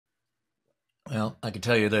Well, I can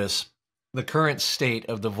tell you this. The current state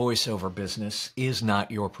of the voiceover business is not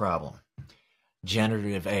your problem.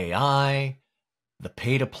 Generative AI, the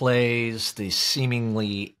pay-to-plays, the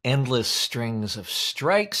seemingly endless strings of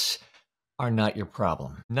strikes are not your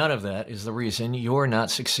problem. None of that is the reason you're not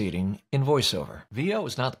succeeding in voiceover. VO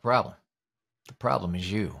is not the problem. The problem is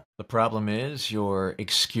you. The problem is your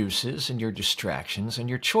excuses and your distractions and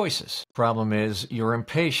your choices. The problem is your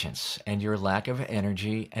impatience and your lack of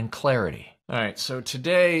energy and clarity. All right, so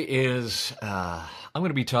today is, I'm going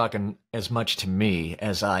to be talking as much to me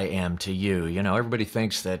as I am to you. You know, everybody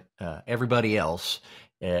thinks that everybody else,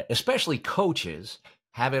 especially coaches,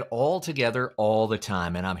 have it all together all the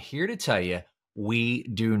time. And I'm here to tell you, we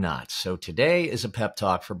do not. So today is a pep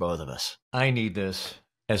talk for both of us. I need this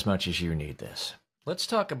as much as you need this. Let's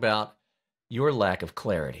talk about your lack of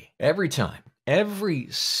clarity. Every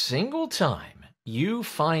single time you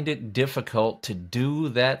find it difficult to do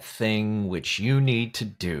that thing which you need to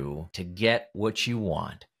do to get what you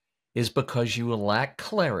want is because you lack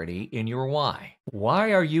clarity in your why.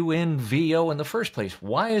 Why are you in VO in the first place?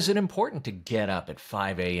 Why is it important to get up at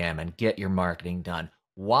 5 a.m. and get your marketing done?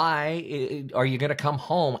 Why are you going to come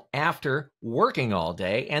home after working all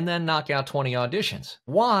day and then knock out 20 auditions?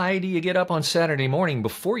 Why do you get up on Saturday morning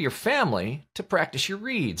before your family to practice your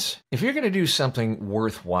reads? If you're going to do something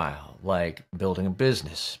worthwhile, like building a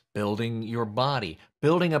business, building your body,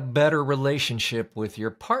 building a better relationship with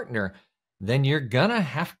your partner, then you're going to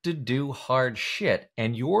have to do hard shit.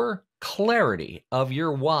 And your clarity of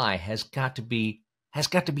your why has got to be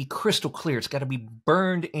crystal clear. It's got to be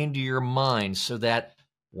burned into your mind so that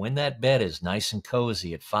when that bed is nice and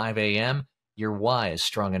cozy at 5 a.m., your why is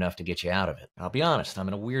strong enough to get you out of it. I'll be honest, I'm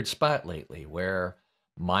in a weird spot lately where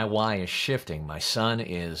my why is shifting. My son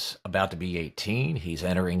is about to be 18. He's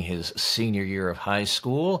entering his senior year of high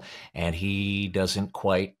school, and he doesn't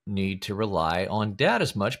quite need to rely on dad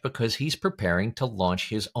as much because he's preparing to launch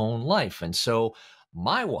his own life. And so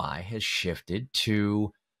my why has shifted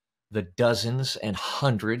to the dozens and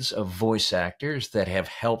hundreds of voice actors that have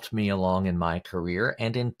helped me along in my career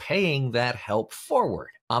and in paying that help forward.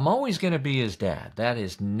 I'm always going to be his dad. That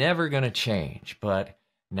is never going to change. But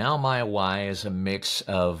now my why is a mix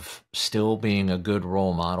of still being a good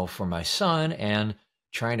role model for my son and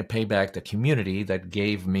trying to pay back the community that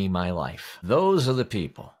gave me my life. Those are the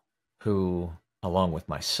people who, along with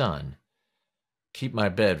my son, keep my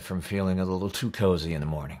bed from feeling a little too cozy in the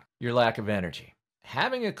morning. Your lack of energy.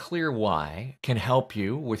 Having a clear why can help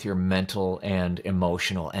you with your mental and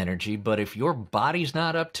emotional energy, but if your body's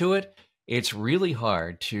not up to it, it's really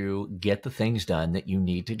hard to get the things done that you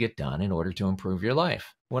need to get done in order to improve your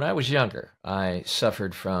life. When I was younger, I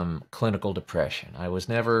suffered from clinical depression. I was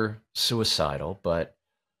never suicidal, but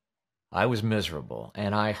I was miserable.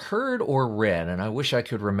 And I heard or read, and I wish I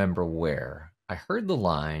could remember where, I heard the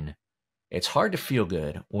line, "It's hard to feel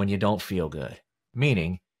good when you don't feel good,"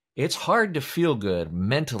 meaning it's hard to feel good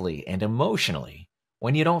mentally and emotionally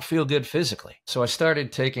when you don't feel good physically. So I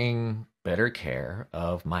started taking better care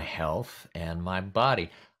of my health and my body.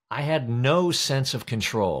 I had no sense of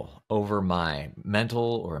control over my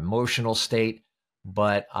mental or emotional state,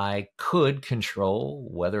 but I could control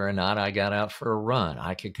whether or not I got out for a run.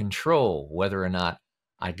 I could control whether or not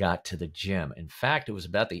I got to the gym. In fact, it was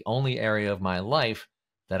about the only area of my life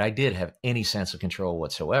that I did have any sense of control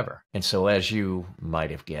whatsoever. And so, as you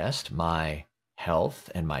might have guessed, my health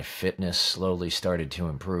and my fitness slowly started to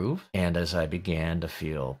improve. And as I began to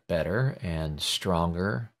feel better and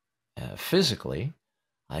stronger physically,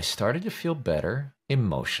 I started to feel better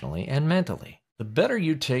emotionally and mentally. The better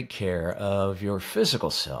you take care of your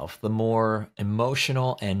physical self, the more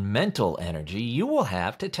emotional and mental energy you will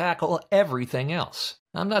have to tackle everything else.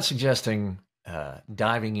 I'm not suggesting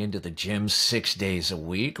diving into the gym 6 days a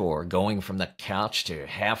week or going from the couch to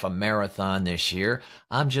half a marathon this year.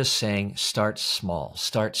 I'm just saying start small,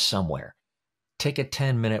 start somewhere. Take a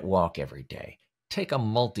 10-minute walk every day. Take a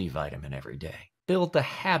multivitamin every day. Build the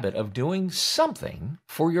habit of doing something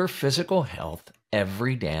for your physical health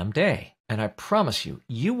every damn day. And I promise you,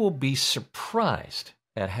 you will be surprised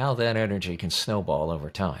at how that energy can snowball over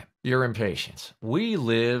time. Your impatience. We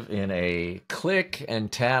live in a click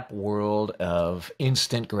and tap world of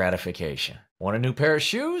instant gratification. Want a new pair of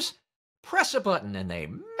shoes? Press a button and they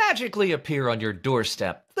magically appear on your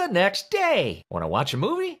doorstep the next day. Want to watch a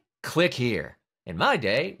movie? Click here. In my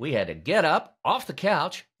day, we had to get up off the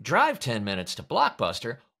couch, drive 10 minutes to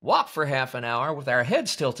Blockbuster, walk for half an hour with our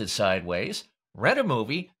heads tilted sideways, rent a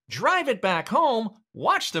movie, drive it back home,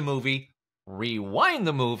 watch the movie, rewind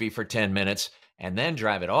the movie for 10 minutes, and then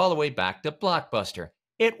drive it all the way back to Blockbuster.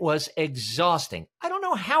 It was exhausting. I don't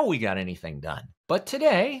know how we got anything done. But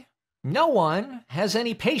today, No one has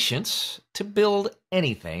any patience to build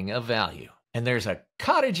anything of value. And there's a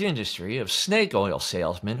cottage industry of snake oil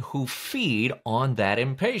salesmen who feed on that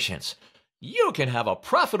impatience. You can have a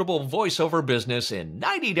profitable voiceover business in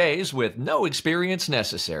 90 days with no experience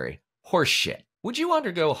necessary. Horseshit. Would you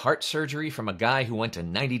undergo heart surgery from a guy who went to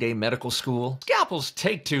 90-day medical school? Scalpels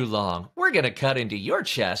take too long. We're going to cut into your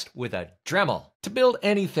chest with a Dremel. To build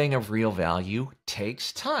anything of real value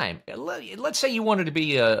takes time. Let's say you wanted to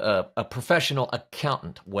be a professional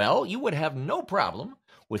accountant. Well, you would have no problem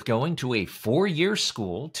with going to a 4-year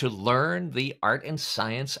school to learn the art and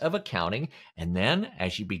science of accounting, and then,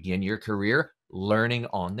 as you begin your career, learning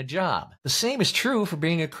on the job. The same is true for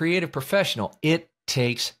being a creative professional. It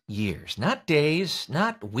takes years, not days,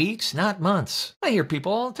 not weeks, not months. I hear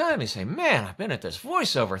people all the time, they say, man, I've been at this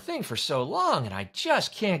voiceover thing for so long and I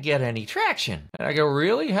just can't get any traction. And I go,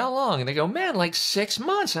 really? How long? And they go, man, like 6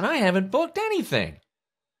 months and I haven't booked anything.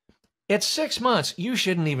 At 6 months, you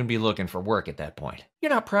shouldn't even be looking for work at that point.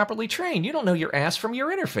 You're not properly trained. You don't know your ass from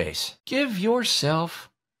your interface. Give yourself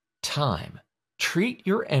time. Treat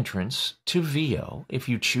your entrance to VO, if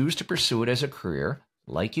you choose to pursue it as a career,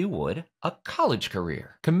 like you would a college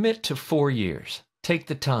career. Commit to 4 years. Take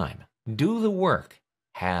the time. Do the work.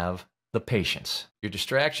 Have the patience. Your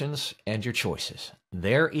distractions and your choices.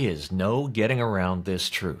 There is no getting around this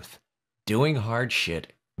truth. Doing hard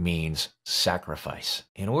shit means sacrifice.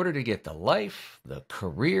 In order to get the life, the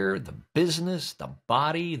career, the business, the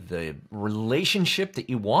body, the relationship that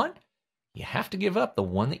you want, you have to give up the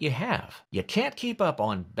one that you have. You can't keep up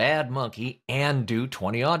on Bad Monkey and do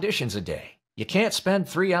 20 auditions a day. You can't spend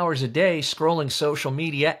 3 hours a day scrolling social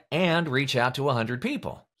media and reach out to 100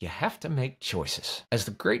 people. You have to make choices. As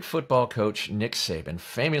the great football coach Nick Saban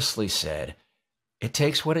famously said, it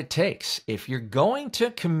takes what it takes. If you're going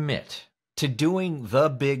to commit to doing the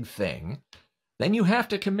big thing, then you have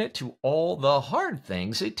to commit to all the hard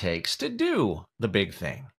things it takes to do the big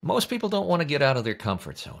thing. Most people don't want to get out of their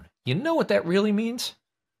comfort zone. You know what that really means?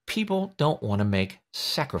 People don't want to make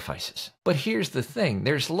sacrifices. But here's the thing,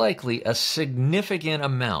 there's likely a significant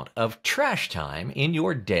amount of trash time in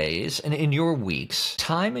your days and in your weeks,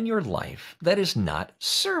 time in your life that is not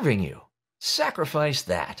serving you. Sacrifice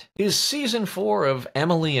that. Is season 4 of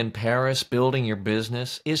Emily in Paris building your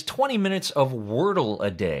business? Is 20 minutes of Wordle a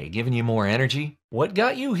day giving you more energy? What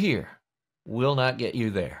got you here will not get you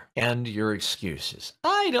there. And your excuses.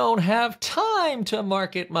 I don't have time to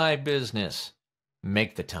market my business.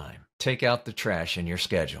 Make the time. Take out the trash in your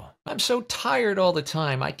schedule. I'm so tired all the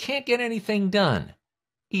time, I can't get anything done.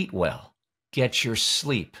 Eat well. Get your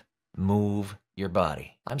sleep. Move your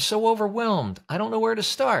body. I'm so overwhelmed, I don't know where to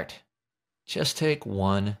start. Just take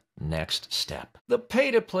one next step. The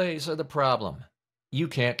pay-to-plays are the problem. You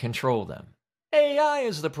can't control them. AI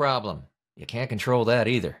is the problem. You can't control that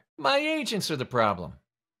either. My agents are the problem.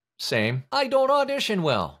 Same. I don't audition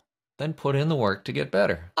well. Then put in the work to get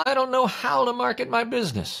better. I don't know how to market my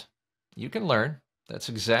business. You can learn. That's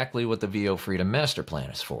exactly what the VO Freedom Master Plan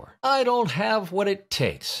is for. I don't have what it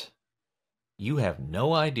takes. You have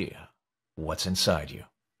no idea what's inside you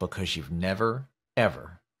because you've never,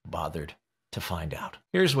 ever bothered to find out.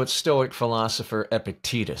 Here's what Stoic philosopher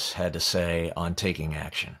Epictetus had to say on taking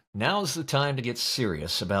action. Now's the time to get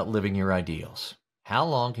serious about living your ideals. How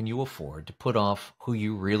long can you afford to put off who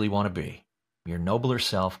you really want to be? Your nobler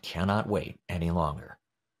self cannot wait any longer.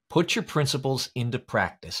 Put your principles into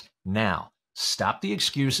practice now. Stop the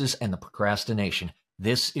excuses and the procrastination.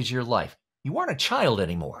 This is your life. You aren't a child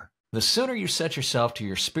anymore. The sooner you set yourself to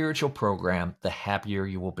your spiritual program, the happier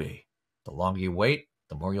you will be. The longer you wait,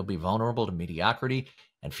 the more you'll be vulnerable to mediocrity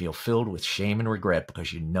and feel filled with shame and regret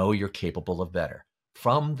because you know you're capable of better.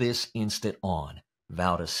 From this instant on,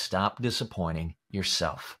 vow to stop disappointing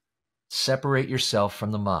yourself. Separate yourself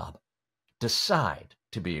from the mob. Decide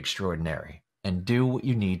to be extraordinary and do what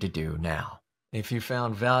you need to do now. If you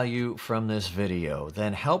found value from this video,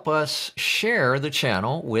 then help us share the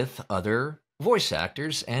channel with other voice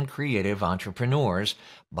actors and creative entrepreneurs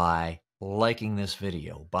by liking this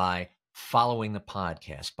video, by following the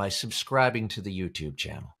podcast, by subscribing to the YouTube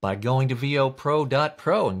channel, by going to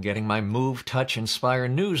VOPro.pro and getting my Move, Touch, Inspire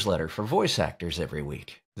newsletter for voice actors every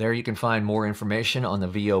week. There you can find more information on the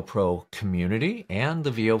VO Pro community and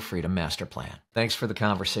the VO Freedom Master Plan. Thanks for the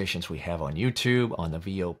conversations we have on YouTube, on the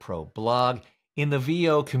VO Pro blog, in the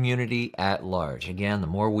VO community at large. Again, the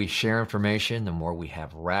more we share information, the more we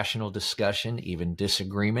have rational discussion, even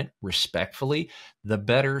disagreement, respectfully, the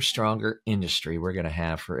better, stronger industry we're going to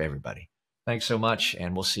have for everybody. Thanks so much,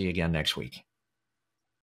 and we'll see you again next week.